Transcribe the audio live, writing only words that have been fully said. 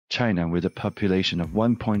China, with a population of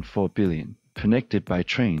 1.4 billion, connected by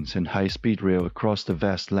trains and high-speed rail across the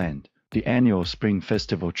vast land. The annual Spring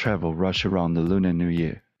Festival travel rush around the Lunar New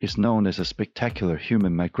Year is known as a spectacular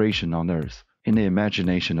human migration on Earth. In the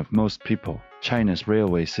imagination of most people, China's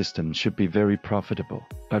railway system should be very profitable,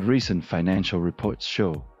 but recent financial reports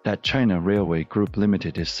show that China Railway Group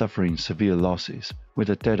Limited is suffering severe losses, with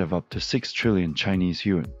a debt of up to 6 trillion Chinese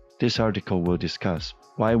yuan. This article will discuss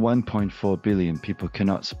why 1.4 billion people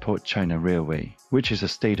cannot support China Railway, which is a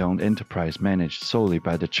state-owned enterprise managed solely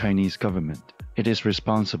by the Chinese government. It is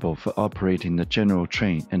responsible for operating the general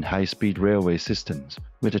train and high-speed railway systems,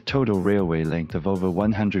 with a total railway length of over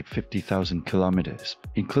 150,000 kilometers,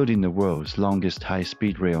 including the world's longest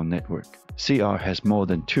high-speed rail network. CR has more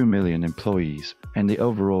than 2 million employees, and the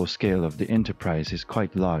overall scale of the enterprise is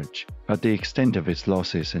quite large, but the extent of its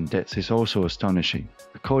losses and debts is also astonishing.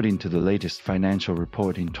 According to the latest financial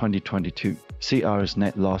report in 2022, CR's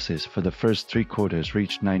net losses for the first 3 quarters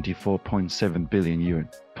reached 94.7 billion yuan,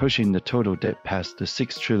 pushing the total debt past the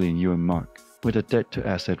 6 trillion yuan mark, with a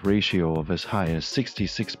debt-to-asset ratio of as high as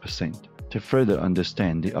 66%. To further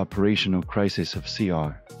understand the operational crisis of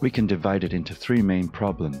CR, we can divide it into 3 main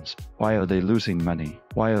problems. Why are they losing money?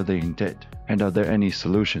 Why are they in debt? And are there any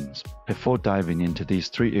solutions? Before diving into these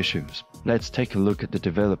 3 issues, let's take a look at the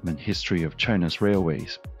development history of China's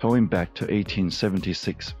railways. Going back to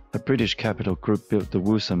 1876, a British capital group built the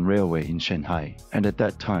Wusum Railway in Shanghai, and at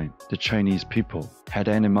that time, the Chinese people had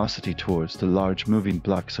animosity towards the large moving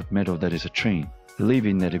blocks of metal that is a train,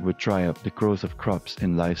 believing that it would dry up the growth of crops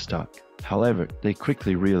and livestock. However, they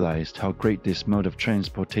quickly realized how great this mode of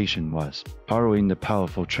transportation was. Borrowing the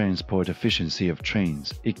powerful transport efficiency of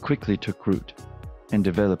trains, it quickly took root and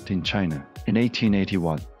developed in China. In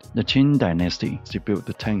 1881, the Qin dynasty built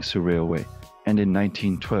the Tangsu Railway, and in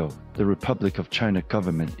 1912, the Republic of China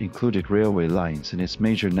government included railway lines in its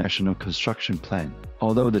major national construction plan.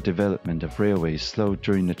 Although the development of railways slowed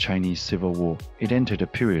during the Chinese Civil War, it entered a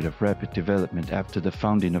period of rapid development after the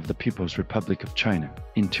founding of the People's Republic of China.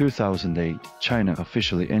 In 2008, China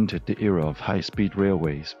officially entered the era of high-speed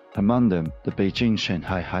railways. Among them, the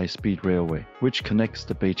Beijing-Shanghai High-Speed Railway, which connects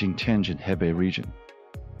the Beijing-Tianjin-Hebei region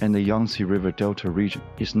and the Yangtze River Delta region,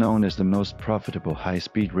 is known as the most profitable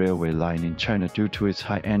high-speed railway line in China due to its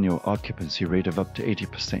high annual occupancy rate of up to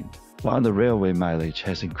 80%. While the railway mileage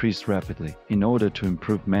has increased rapidly, in order to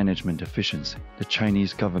improve management efficiency, the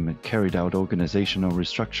Chinese government carried out organizational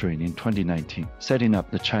restructuring in 2019, setting up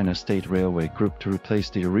the China State Railway Group to replace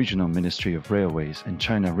the original Ministry of Railways and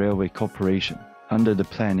China Railway Corporation. Under the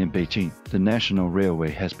plan in Beijing, the National Railway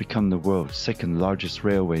has become the world's second largest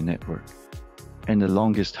railway network and the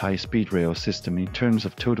longest high-speed rail system in terms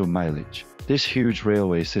of total mileage. This huge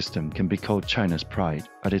railway system can be called China's pride,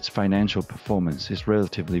 but its financial performance is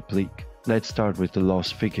relatively bleak. Let's start with the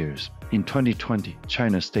loss figures. In 2020,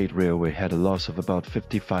 China State Railway had a loss of about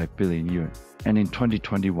 55 billion yuan, and in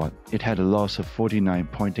 2021, it had a loss of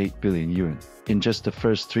 49.8 billion yuan. In just the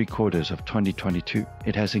first 3 quarters of 2022,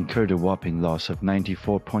 it has incurred a whopping loss of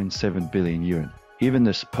 94.7 billion yuan. Even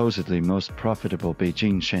the supposedly most profitable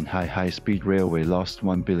Beijing-Shanghai high-speed railway lost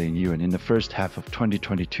 1 billion yuan in the first half of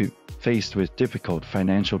 2022. Faced with difficult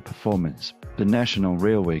financial performance, the National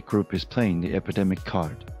Railway Group is playing the epidemic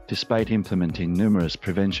card. Despite implementing numerous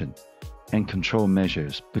prevention and control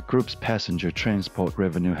measures, the group's passenger transport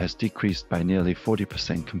revenue has decreased by nearly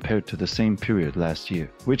 40% compared to the same period last year,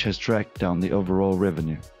 which has dragged down the overall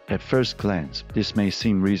revenue. At first glance, this may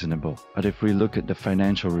seem reasonable, but if we look at the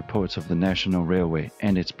financial reports of the National Railway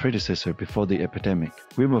and its predecessor before the epidemic,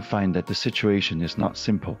 we will find that the situation is not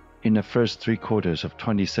simple. In the first 3 quarters of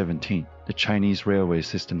 2017, the Chinese railway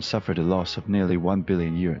system suffered a loss of nearly 1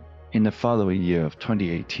 billion yuan. In the following year of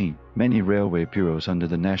 2018, many railway bureaus under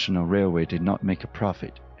the National Railway did not make a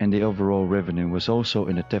profit, and the overall revenue was also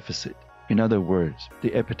in a deficit. In other words,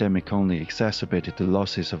 the epidemic only exacerbated the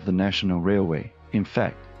losses of the National Railway. In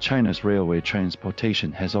fact, China's railway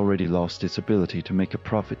transportation has already lost its ability to make a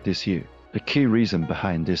profit this year. The key reason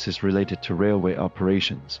behind this is related to railway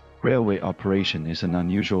operations. Railway operation is an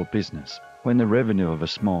unusual business. When the revenue of a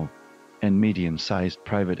small and medium-sized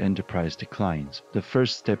private enterprise declines, the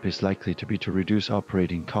first step is likely to be to reduce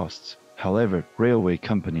operating costs. However, railway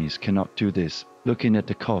companies cannot do this. Looking at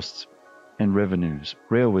the costs and revenues,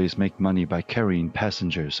 railways make money by carrying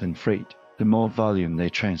passengers and freight. The more volume they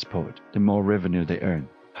transport, the more revenue they earn.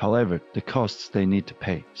 However, the costs they need to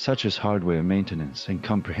pay, such as hardware maintenance and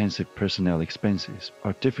comprehensive personnel expenses,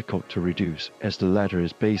 are difficult to reduce, as the latter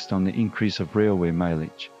is based on the increase of railway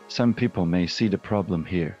mileage. Some people may see the problem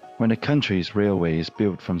here. When a country's railway is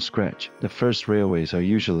built from scratch, the first railways are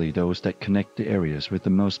usually those that connect the areas with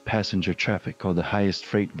the most passenger traffic or the highest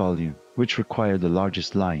freight volume, which require the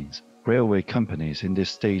largest lines. Railway companies in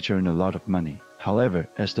this stage earn a lot of money. However,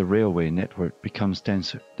 as the railway network becomes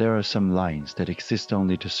denser, there are some lines that exist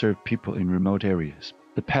only to serve people in remote areas.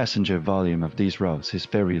 The passenger volume of these routes is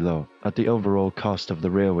very low, but the overall cost of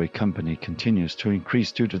the railway company continues to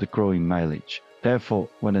increase due to the growing mileage. Therefore,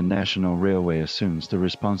 when a national railway assumes the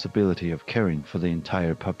responsibility of caring for the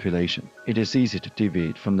entire population, it is easy to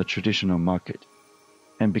deviate from the traditional market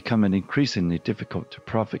and become an increasingly difficult to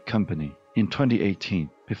profit company. In 2018,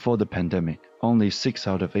 before the pandemic, only 6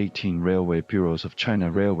 out of 18 railway bureaus of China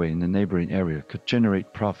Railway in the neighboring area could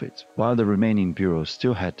generate profits, while the remaining bureaus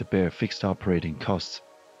still had to bear fixed operating costs,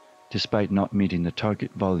 despite not meeting the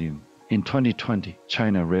target volume. In 2020,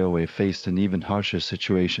 China Railway faced an even harsher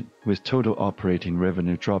situation, with total operating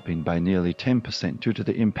revenue dropping by nearly 10% due to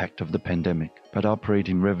the impact of the pandemic, but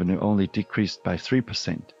operating revenue only decreased by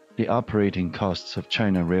 3%. The operating costs of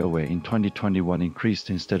China Railway in 2021 increased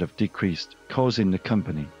instead of decreased, causing the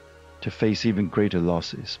company to face even greater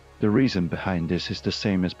losses. The reason behind this is the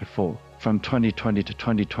same as before. From 2020 to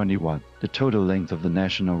 2021, the total length of the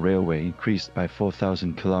national railway increased by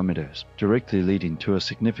 4,000 kilometers, directly leading to a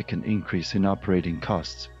significant increase in operating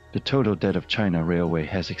costs. The total debt of China Railway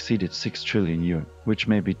has exceeded 6 trillion yuan, which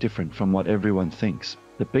may be different from what everyone thinks.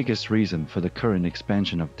 The biggest reason for the current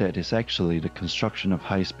expansion of debt is actually the construction of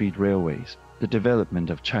high-speed railways. The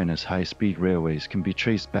development of China's high-speed railways can be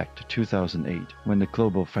traced back to 2008, when the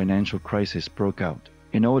global financial crisis broke out.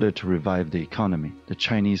 In order to revive the economy, the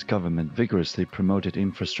Chinese government vigorously promoted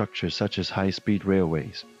infrastructure such as high-speed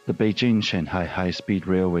railways. The Beijing-Shanghai high-speed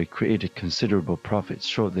railway created considerable profits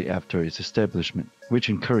shortly after its establishment, which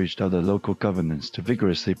encouraged other local governments to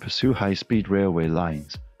vigorously pursue high-speed railway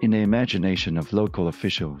lines. In the imagination of local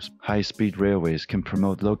officials, high-speed railways can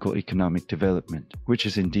promote local economic development, which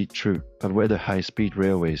is indeed true, but whether high-speed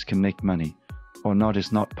railways can make money or not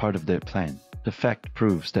is not part of their plan. The fact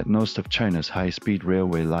proves that most of China's high-speed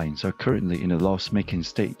railway lines are currently in a loss-making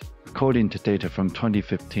state. According to data from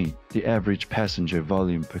 2015, the average passenger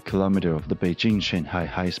volume per kilometer of the Beijing-Shanghai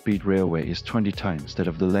high-speed railway is 20 times that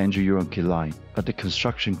of the Lanzhou-Yuan line, but the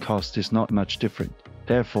construction cost is not much different.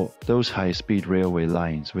 Therefore, those high-speed railway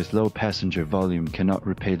lines with low passenger volume cannot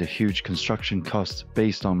repay the huge construction costs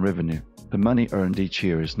based on revenue. The money earned each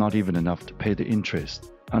year is not even enough to pay the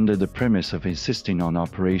interest. Under the premise of insisting on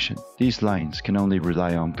operation, these lines can only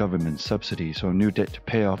rely on government subsidies or new debt to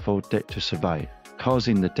pay off old debt to survive,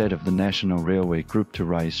 causing the debt of the National Railway Group to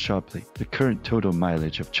rise sharply. The current total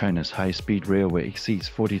mileage of China's high-speed railway exceeds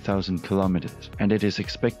 40,000 kilometers, and it is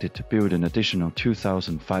expected to build an additional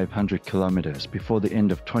 2,500 kilometers before the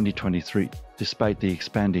end of 2023. Despite the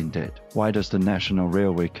expanding debt, why does the National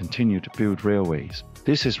Railway continue to build railways?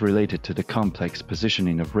 This is related to the complex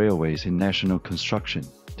positioning of railways in national construction.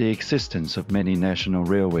 The existence of many national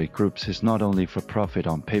railway groups is not only for profit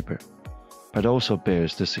on paper, but also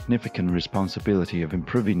bears the significant responsibility of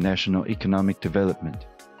improving national economic development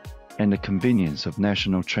and the convenience of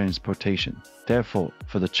national transportation. Therefore,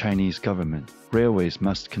 for the Chinese government, railways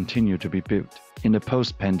must continue to be built. In the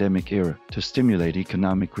post-pandemic era, to stimulate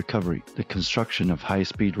economic recovery, the construction of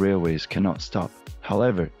high-speed railways cannot stop.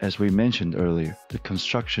 However, as we mentioned earlier, the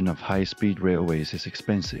construction of high-speed railways is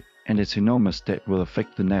expensive, and its enormous debt will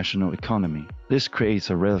affect the national economy. This creates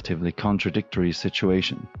a relatively contradictory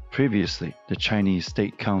situation. Previously, the Chinese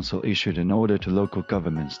State Council issued an order to local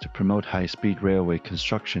governments to promote high-speed railway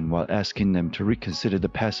construction while asking them to reconsider the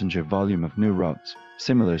passenger volume of new routes.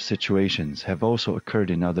 Similar situations have also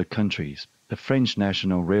occurred in other countries. The French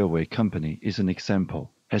National Railway Company is an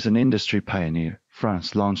example. As an industry pioneer,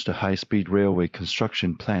 France launched a high-speed railway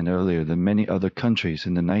construction plan earlier than many other countries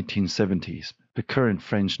in the 1970s. The current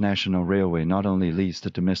French National Railway not only leads the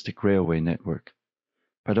domestic railway network,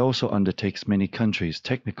 but also undertakes many countries'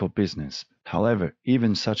 technical business. However,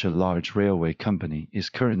 even such a large railway company is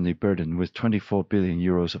currently burdened with 24 billion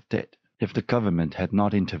euros of debt. If the government had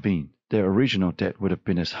not intervened, their original debt would have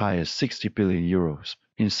been as high as 60 billion euros.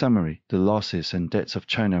 In summary, the losses and debts of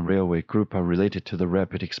China Railway Group are related to the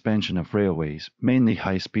rapid expansion of railways, mainly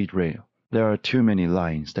high-speed rail. There are too many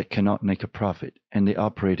lines that cannot make a profit, and the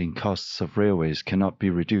operating costs of railways cannot be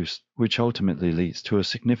reduced, which ultimately leads to a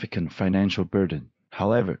significant financial burden.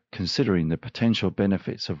 However, considering the potential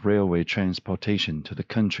benefits of railway transportation to the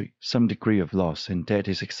country, some degree of loss and debt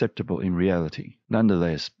is acceptable in reality.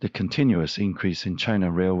 Nonetheless, the continuous increase in China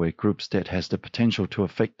Railway Group's debt has the potential to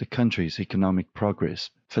affect the country's economic progress.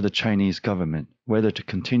 For the Chinese government, whether to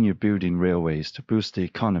continue building railways to boost the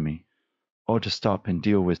economy or to stop and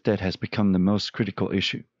deal with debt has become the most critical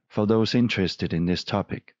issue. For those interested in this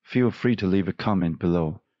topic, feel free to leave a comment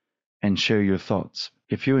below and share your thoughts.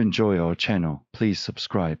 If you enjoy our channel, please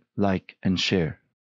subscribe, like, and share.